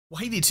Well,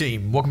 hey there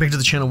team, welcome back to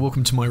the channel,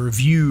 welcome to my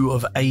review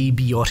of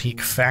Abiotic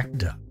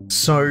Factor.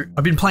 So,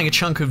 I've been playing a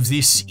chunk of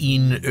this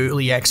in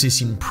early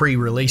access, in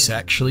pre-release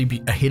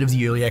actually, ahead of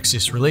the early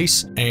access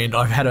release, and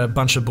I've had a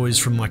bunch of boys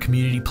from my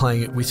community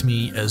playing it with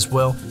me as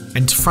well.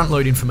 And to front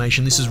load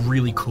information, this is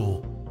really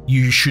cool.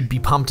 You should be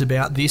pumped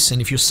about this, and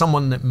if you're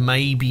someone that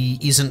maybe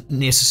isn't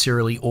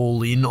necessarily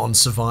all in on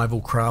survival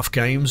craft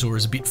games or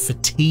is a bit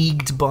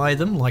fatigued by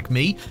them like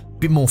me, a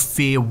bit more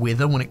fair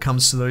weather when it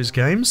comes to those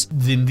games,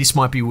 then this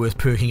might be worth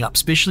perking up,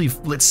 especially if,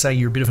 let's say,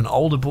 you're a bit of an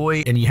older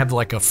boy and you have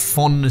like a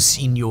fondness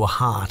in your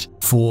heart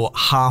for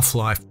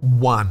Half-Life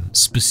 1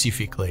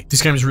 specifically.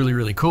 This game is really,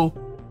 really cool.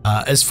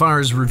 As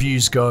far as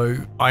reviews go,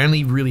 I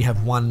only really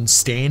have one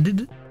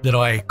standard that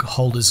I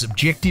hold as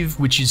objective,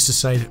 which is to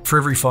say that for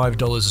every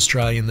 $5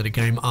 Australian that a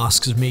game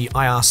asks of me,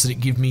 I ask that it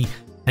give me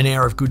an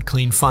hour of good,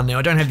 clean fun. Now,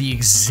 I don't have the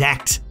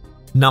exact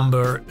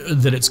number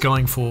that it's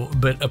going for,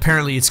 but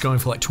apparently it's going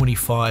for like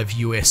 25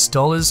 US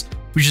dollars,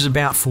 which is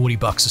about 40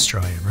 bucks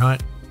Australian,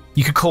 right?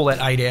 You could call that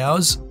 8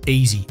 hours,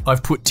 easy.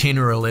 I've put 10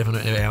 or 11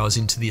 hours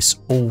into this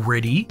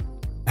already,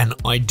 and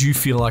I do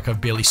feel like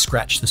I've barely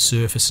scratched the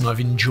surface, and I've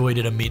enjoyed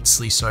it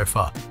immensely so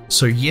far.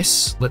 So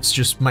yes, let's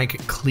just make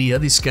it clear,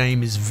 this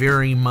game is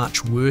very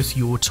much worth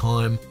your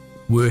time,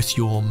 worth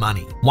your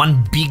money.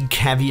 One big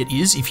caveat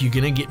is, if you're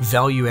gonna get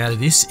value out of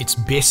this, it's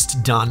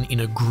best done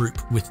in a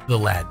group with the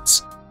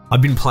lads.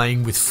 I've been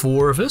playing with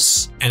 4 of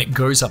us, and it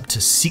goes up to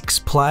 6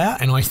 player,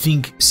 and I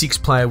think 6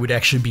 player would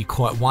actually be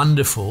quite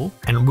wonderful,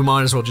 and we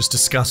might as well just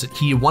discuss it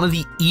here. One of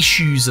the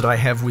issues that I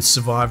have with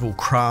survival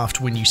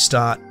craft when you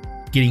start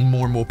getting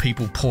more and more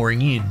people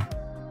pouring in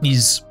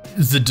is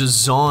the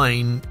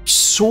design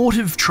sort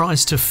of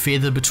tries to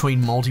feather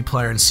between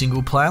multiplayer and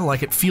single player.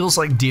 Like, it feels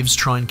like devs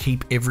try and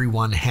keep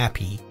everyone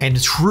happy,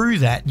 and through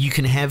that you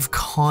can have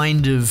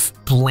kind of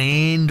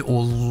bland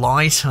or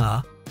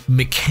lighter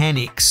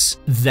mechanics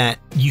that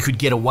you could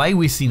get away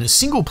with in a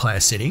single player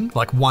setting,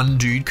 like one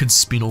dude could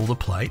spin all the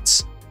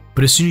plates,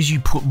 but as soon as you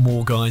put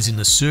more guys in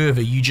the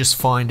server, you just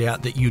find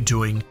out that you're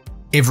doing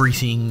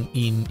everything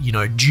in, you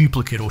know,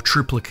 duplicate or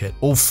triplicate.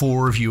 All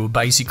 4 of you are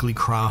basically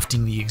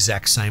crafting the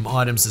exact same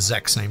items, the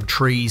exact same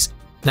trees,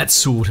 that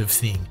sort of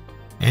thing.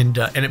 And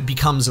it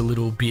becomes a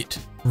little bit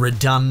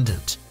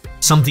redundant.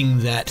 Something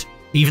that,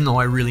 even though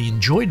I really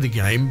enjoyed the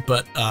game,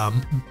 but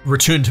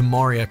Return to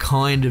Moria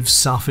kind of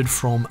suffered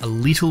from a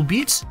little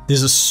bit.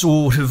 There's a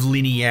sort of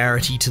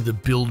linearity to the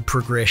build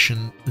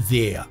progression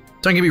there.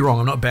 Don't get me wrong,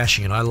 I'm not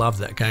bashing it. I love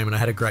that game and I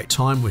had a great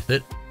time with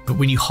it. But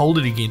when you hold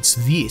it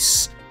against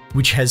this,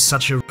 which has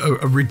such a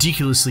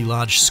ridiculously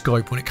large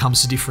scope when it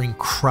comes to differing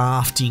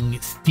crafting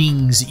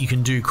things that you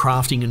can do,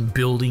 crafting and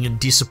building and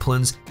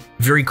disciplines,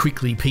 very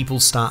quickly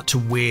people start to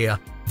wear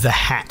the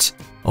hat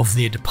of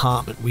their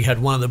department. We had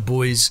one of the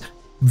boys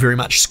very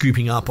much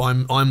scooping up,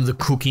 I'm the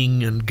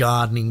cooking and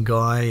gardening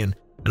guy, and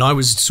I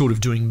was sort of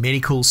doing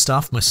medical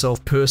stuff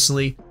myself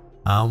personally.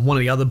 One of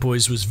the other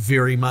boys was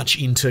very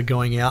much into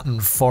going out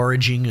and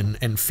foraging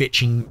and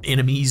fetching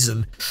enemies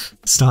and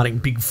starting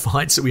big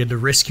fights that we had to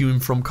rescue him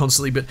from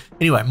constantly. But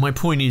anyway, my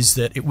point is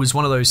that it was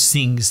one of those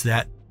things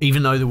that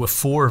even though there were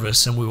 4 of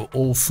us and we were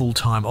all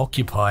full-time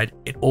occupied,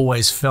 it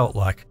always felt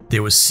like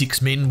there was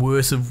 6 men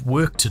worth of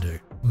work to do,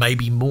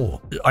 maybe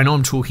more. I know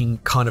I'm talking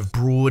kind of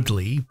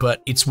broadly,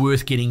 but it's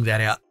worth getting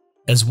that out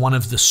as one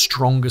of the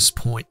strongest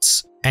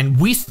points. And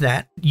with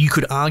that, you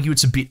could argue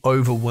it's a bit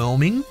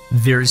overwhelming.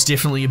 There is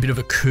definitely a bit of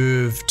a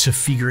curve to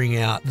figuring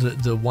out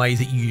the way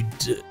that you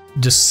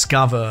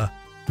discover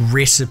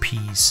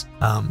recipes.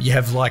 You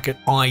have like an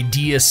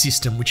idea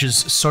system, which is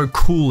so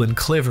cool and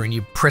clever, and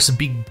you press a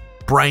big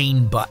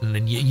brain button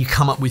and you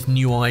come up with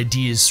new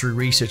ideas through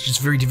research. It's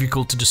very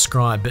difficult to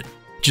describe, but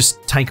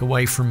just take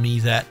away from me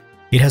that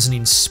it has an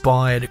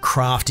inspired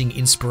crafting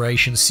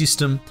inspiration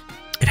system.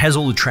 It has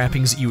all the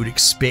trappings that you would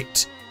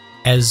expect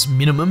as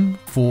minimum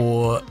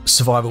for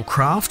survival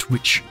craft,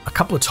 which a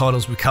couple of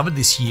titles we covered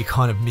this year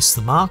kind of missed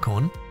the mark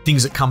on.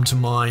 Things that come to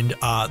mind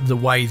are the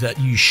way that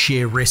you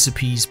share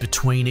recipes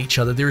between each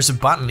other. There is a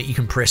button that you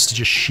can press to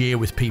just share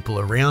with people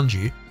around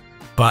you,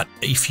 but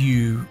if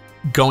you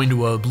go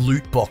into a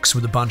loot box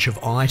with a bunch of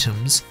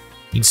items,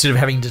 instead of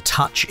having to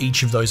touch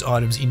each of those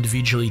items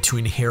individually to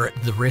inherit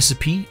the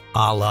recipe,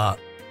 a la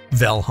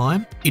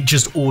Valheim, it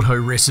just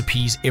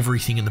auto-recipes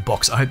everything in the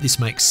box. I hope this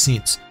makes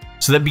sense.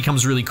 So that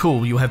becomes really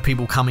cool. You'll have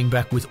people coming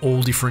back with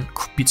all different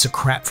bits of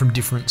crap from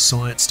different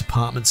science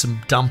departments and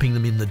dumping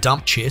them in the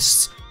dump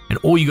chests. And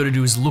all you got to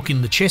do is look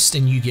in the chest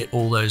and you get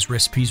all those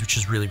recipes, which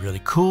is really,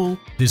 really cool.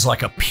 There's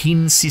like a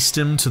pin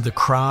system to the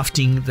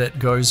crafting that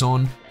goes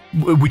on,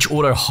 which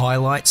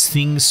auto-highlights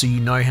things so you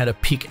know how to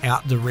pick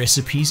out the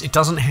recipes. It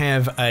doesn't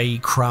have a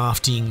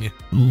crafting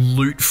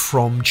loot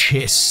from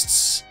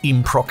chests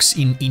in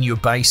your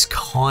base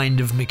kind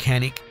of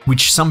mechanic,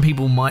 which some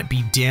people might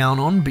be down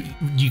on, but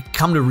you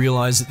come to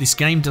realize that this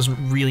game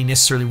doesn't really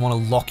necessarily want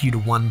to lock you to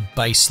one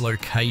base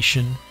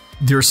location.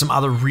 There are some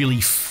other really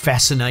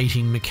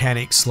fascinating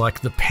mechanics like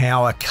the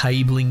power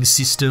cabling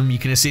system. You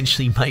can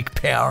essentially make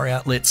power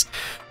outlets.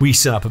 We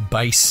set up a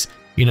base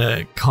in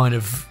a kind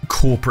of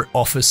corporate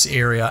office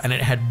area, and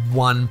it had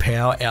one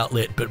power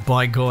outlet, but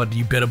by God,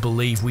 you better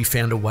believe we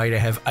found a way to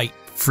have 8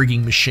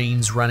 frigging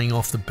machines running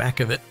off the back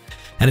of it.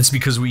 And it's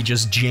because we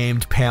just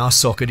jammed power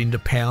socket into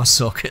power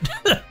socket.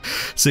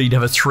 So you'd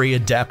have a 3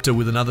 adapter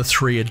with another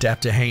 3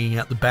 adapter hanging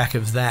out the back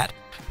of that.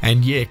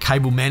 And yeah,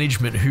 cable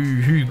management,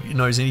 who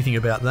knows anything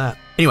about that?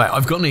 Anyway,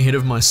 I've gotten ahead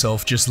of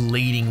myself just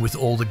leading with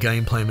all the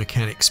gameplay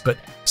mechanics, but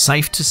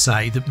safe to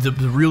say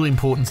the real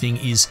important thing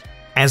is,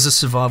 as a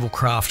survival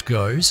craft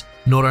goes,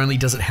 not only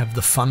does it have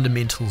the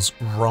fundamentals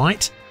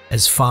right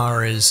as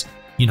far as,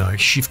 you know,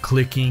 shift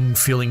clicking,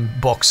 filling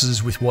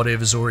boxes with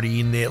whatever's already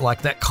in there,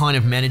 like that kind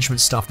of management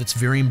stuff that's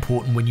very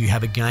important when you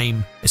have a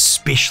game,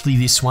 especially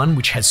this one,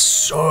 which has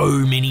so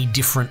many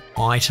different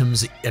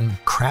items and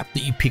crap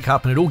that you pick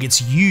up and it all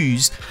gets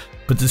used.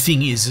 But the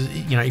thing is,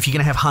 you know, if you're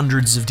going to have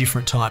hundreds of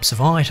different types of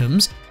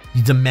items,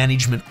 the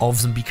management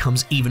of them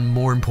becomes even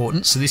more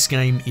important. So this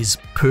game is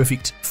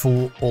perfect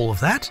for all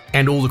of that.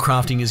 And all the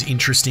crafting is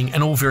interesting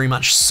and all very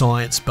much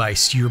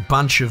science-based. You're a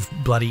bunch of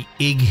bloody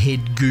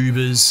egghead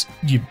goobers.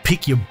 You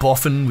pick your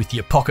boffin with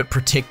your pocket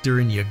protector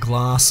and your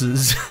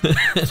glasses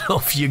and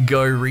off you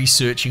go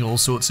researching all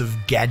sorts of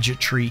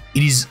gadgetry.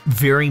 It is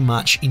very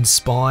much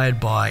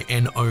inspired by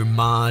an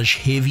homage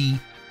heavy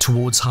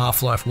towards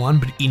Half-Life 1,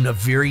 but in a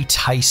very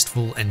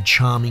tasteful and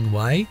charming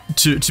way.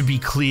 To be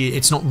clear,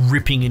 it's not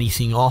ripping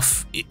anything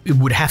off. It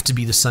would have to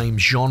be the same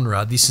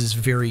genre. This is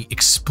very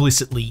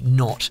explicitly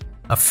not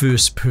a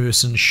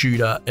first-person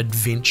shooter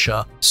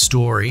adventure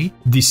story.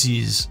 This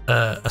is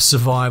a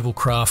survival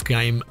craft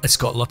game. It's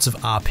got lots of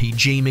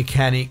RPG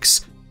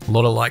mechanics, a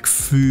lot of like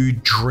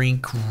food,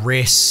 drink,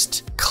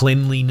 rest,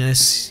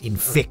 cleanliness,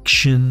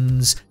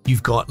 infections.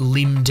 You've got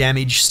limb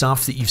damage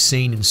stuff that you've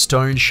seen in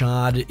Stone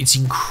Shard. It's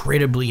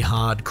incredibly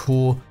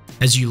hardcore.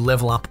 As you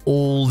level up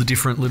all the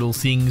different little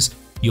things,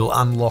 you'll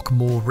unlock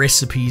more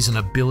recipes and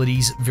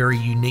abilities very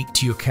unique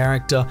to your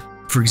character.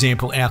 For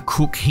example, our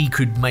cook, he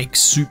could make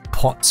soup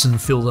pots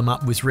and fill them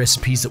up with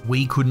recipes that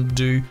we couldn't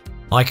do.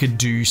 I could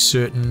do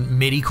certain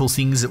medical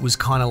things that was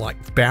kind of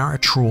like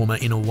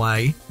barotrauma in a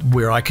way,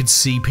 where I could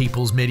see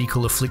people's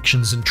medical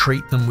afflictions and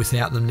treat them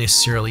without them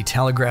necessarily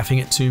telegraphing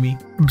it to me.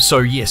 So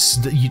yes,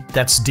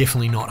 that's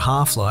definitely not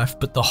Half-Life,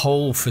 but the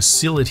whole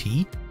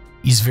facility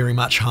is very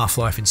much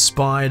Half-Life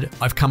inspired.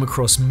 I've come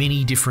across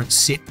many different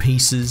set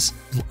pieces,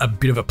 a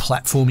bit of a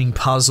platforming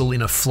puzzle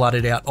in a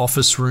flooded out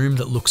office room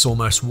that looks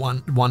almost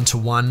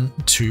one-to-one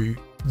to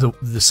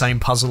the same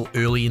puzzle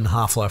early in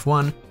Half-Life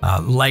 1,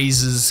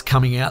 lasers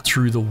coming out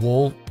through the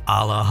wall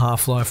a la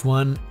Half-Life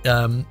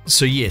 1.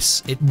 So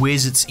yes, it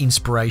wears its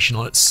inspiration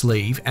on its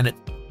sleeve and it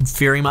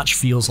very much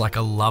feels like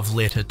a love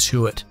letter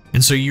to it.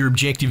 And so your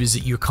objective is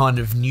that you're kind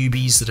of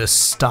newbies that are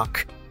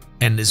stuck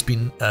and there's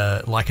been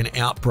like an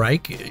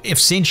outbreak.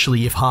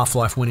 Essentially, if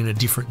Half-Life went in a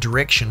different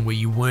direction where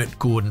you weren't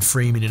Gordon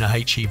Freeman in a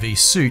HEV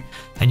suit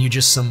and you're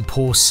just some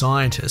poor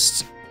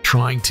scientists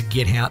trying to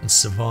get out and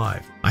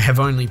survive. I have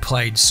only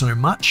played so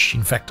much.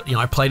 In fact, you know,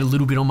 I played a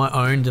little bit on my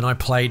own, then I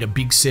played a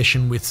big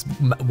session with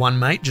one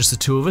mate, just the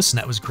 2 of us, and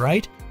that was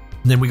great.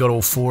 And then we got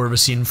all 4 of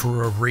us in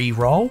for a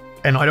re-roll.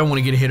 And I don't want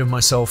to get ahead of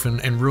myself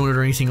and ruin it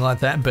or anything like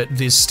that, but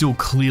there's still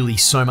clearly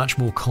so much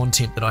more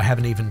content that I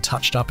haven't even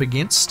touched up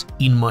against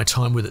in my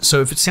time with it. So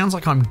if it sounds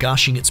like I'm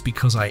gushing, it's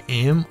because I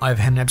am. I've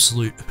had an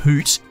absolute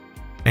hoot.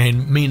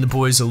 And me and the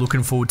boys are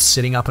looking forward to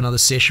setting up another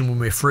session when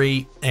we're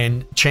free,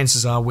 and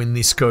chances are when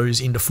this goes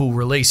into full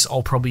release,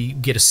 I'll probably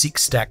get a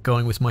 6-stack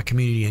going with my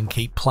community and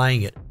keep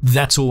playing it.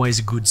 That's always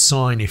a good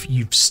sign if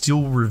you've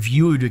still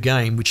reviewed a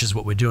game, which is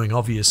what we're doing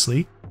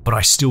obviously, but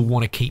I still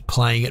want to keep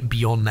playing it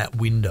beyond that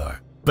window.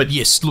 But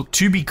yes, look,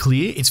 to be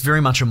clear, it's very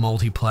much a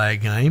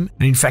multiplayer game.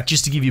 And in fact,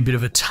 just to give you a bit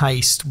of a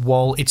taste,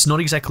 while it's not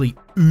exactly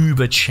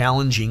uber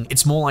challenging,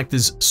 it's more like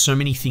there's so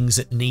many things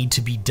that need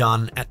to be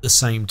done at the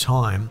same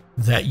time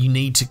that you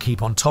need to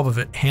keep on top of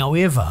it.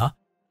 However,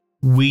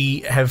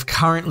 we have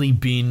currently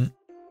been,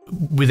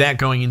 without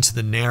going into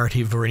the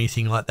narrative or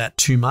anything like that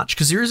too much,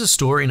 because there is a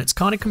story and it's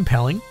kind of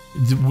compelling,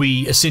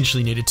 we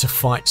essentially needed to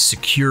fight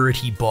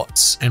security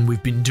bots, and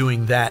we've been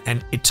doing that,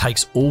 and it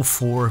takes all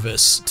 4 of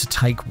us to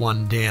take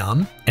one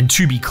down. And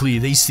to be clear,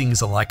 these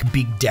things are like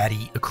Big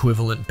Daddy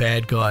equivalent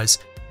bad guys.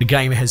 The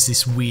game has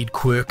this weird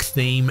quirk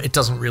theme. It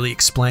doesn't really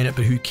explain it,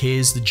 but who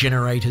cares? The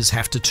generators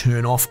have to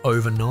turn off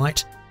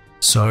overnight.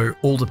 So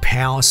all the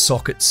power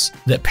sockets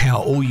that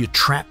power all your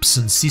traps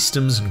and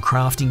systems and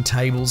crafting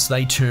tables,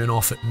 they turn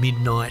off at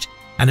midnight,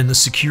 and then the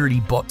security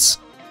bots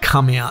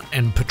come out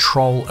and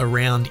patrol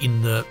around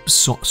in the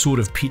sort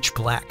of pitch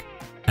black.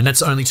 And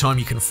that's the only time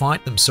you can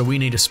fight them, so we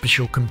need a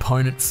special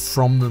component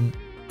from them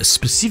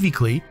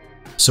specifically.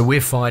 So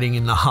we're fighting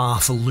in the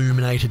half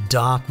illuminated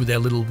dark with our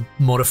little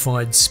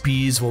modified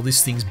spears while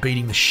this thing's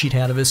beating the shit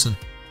out of us, and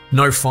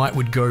no fight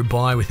would go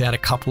by without a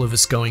couple of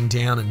us going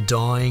down and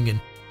dying. And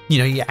you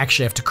know, you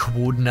actually have to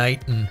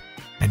coordinate and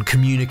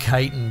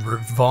communicate and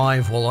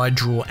revive while I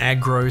draw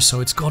aggro,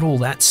 so it's got all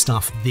that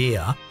stuff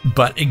there.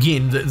 But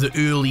again, the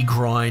early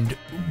grind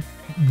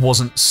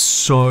wasn't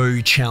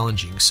so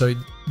challenging. So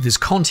there's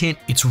content,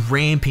 it's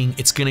ramping,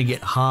 it's going to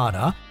get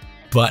harder,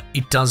 but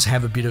it does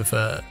have a bit of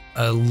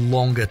a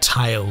longer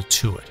tail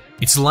to it.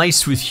 It's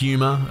laced with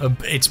humour.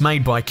 It's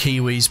made by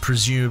Kiwis,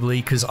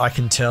 presumably, because I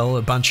can tell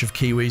a bunch of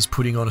Kiwis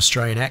putting on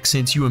Australian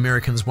accents. You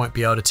Americans won't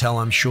be able to tell,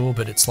 I'm sure,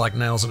 but it's like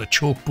nails on a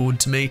chalkboard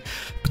to me.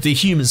 But the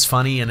humour's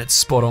funny and it's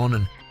spot on,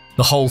 and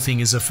the whole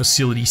thing is a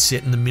facility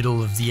set in the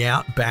middle of the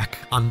outback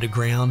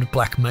underground,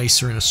 Black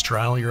Mesa in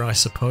Australia, I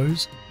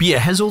suppose. But yeah,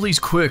 it has all these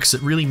quirks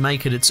that really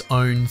make it its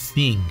own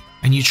thing,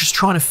 and you're just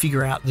trying to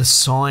figure out the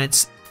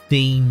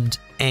science-themed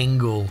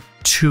angle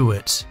to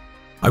it.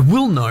 I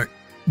will note,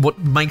 what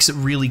makes it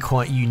really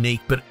quite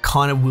unique, but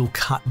kind of will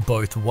cut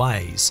both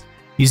ways,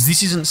 is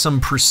this isn't some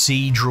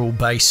procedural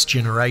based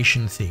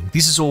generation thing.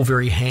 This is all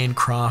very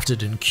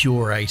handcrafted and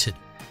curated.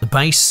 The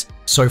base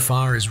so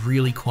far is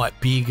really quite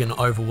big and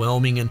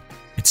overwhelming, and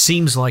it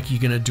seems like you're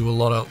going to do a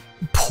lot of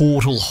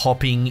portal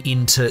hopping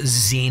into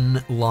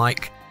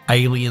Zen-like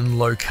alien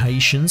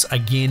locations.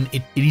 Again,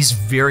 it is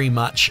very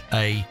much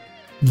a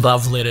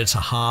love letter to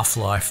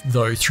Half-Life,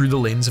 though through the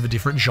lens of a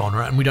different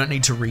genre, and we don't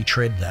need to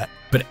retread that.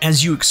 But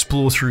as you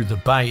explore through the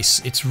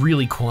base, it's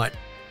really quite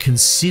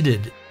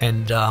considered,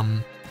 and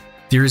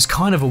there is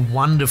kind of a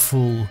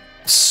wonderful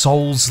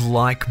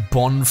Souls-like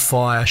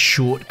bonfire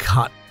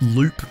shortcut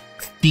loop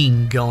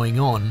thing going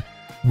on,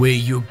 where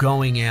you're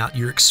going out,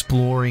 you're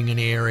exploring an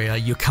area,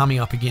 you're coming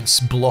up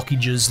against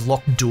blockages,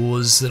 locked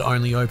doors that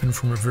only open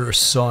from reverse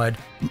side,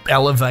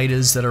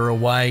 elevators that are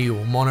away,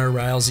 or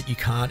monorails that you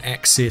can't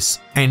access,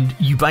 and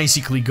you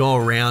basically go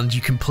around, you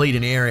complete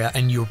an area,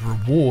 and your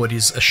reward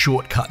is a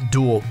shortcut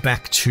door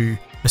back to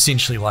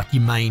essentially like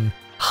your main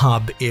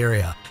hub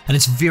area. And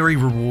it's very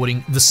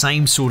rewarding, the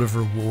same sort of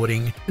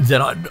rewarding that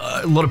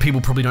a lot of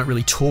people probably don't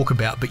really talk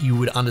about, but you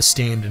would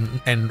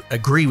understand and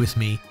agree with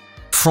me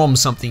from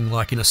something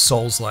like in a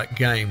Souls-like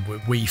game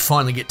where you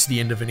finally get to the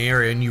end of an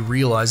area and you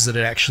realize that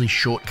it actually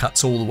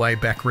shortcuts all the way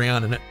back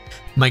around, and it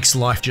makes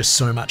life just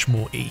so much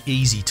more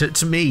easy.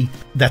 To me,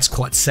 that's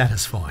quite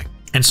satisfying.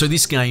 And so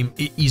this game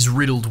is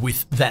riddled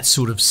with that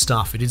sort of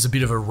stuff. It is a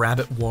bit of a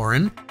rabbit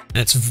warren, and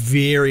it's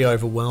very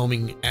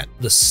overwhelming at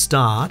the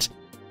start,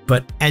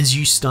 but as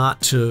you start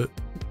to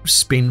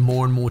spend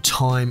more and more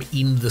time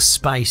in the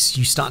space,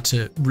 you start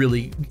to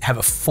really have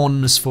a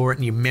fondness for it,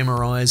 and you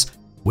memorize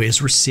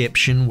where's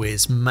reception,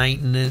 where's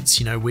maintenance,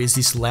 you know, where's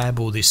this lab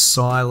or this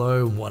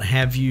silo and what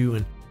have you.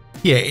 And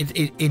yeah,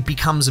 it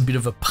becomes a bit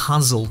of a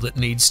puzzle that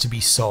needs to be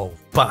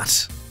solved.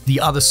 But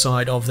the other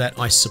side of that,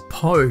 I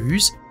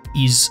suppose,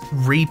 is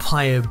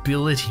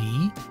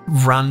replayability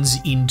runs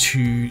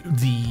into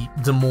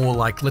the more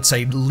like, let's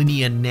say,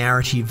 linear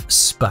narrative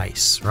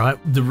space, right?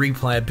 The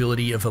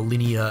replayability of a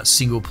linear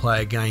single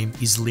player game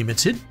is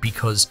limited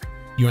because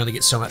you only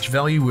get so much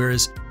value,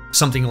 whereas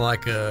something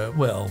like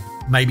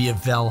maybe a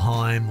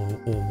Valheim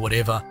or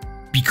whatever,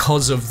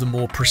 because of the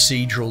more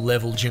procedural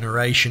level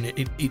generation,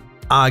 it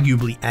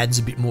arguably adds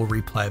a bit more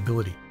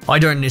replayability. I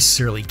don't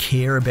necessarily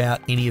care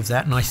about any of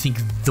that, and I think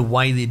the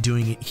way they're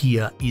doing it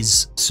here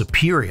is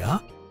superior.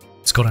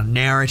 It's got a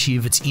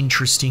narrative, it's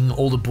interesting,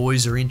 all the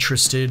boys are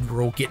interested,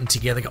 we're all getting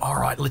together, go, all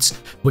right,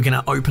 we're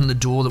gonna open the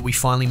door that we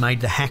finally made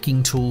the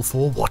hacking tool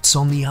for, what's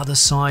on the other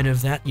side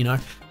of that, you know?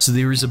 So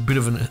there is a bit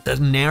of a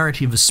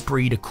narrative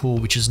esprit de corps,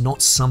 which is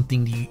not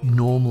something you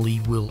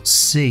normally will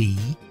see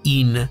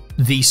in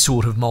these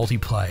sort of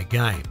multiplayer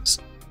games.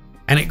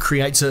 And it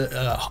creates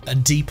a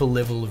deeper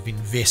level of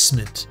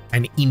investment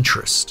and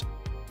interest.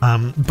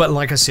 But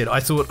like I said,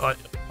 I thought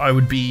it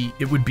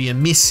would be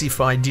amiss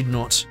if I did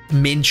not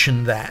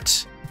mention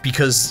that,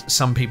 because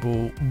some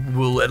people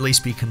will at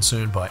least be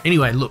concerned by it.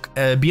 Anyway, look,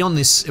 beyond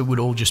this, it would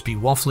all just be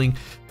waffling.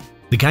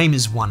 The game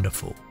is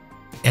wonderful.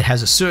 It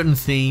has a certain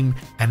theme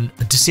and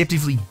a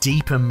deceptively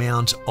deep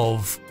amount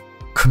of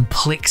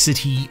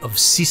complexity of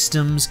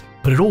systems,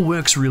 but it all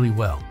works really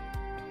well.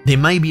 There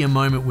may be a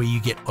moment where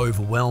you get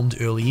overwhelmed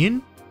early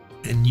in,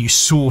 and you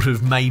sort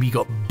of maybe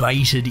got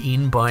baited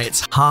in by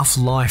its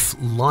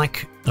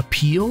Half-Life-like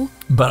appeal,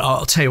 but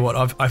I'll tell you what,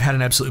 I've had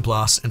an absolute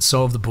blast, and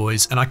so have the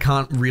boys, and I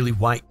can't really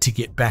wait to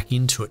get back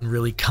into it and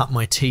really cut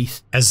my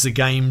teeth as the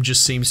game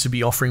just seems to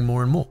be offering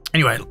more and more.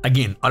 Anyway,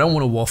 again, I don't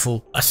want to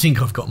waffle. I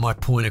think I've got my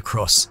point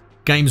across.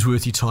 Game's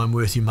worth your time,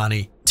 worth your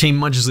money. Team,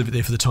 might just leave it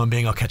there for the time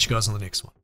being. I'll catch you guys on the next one.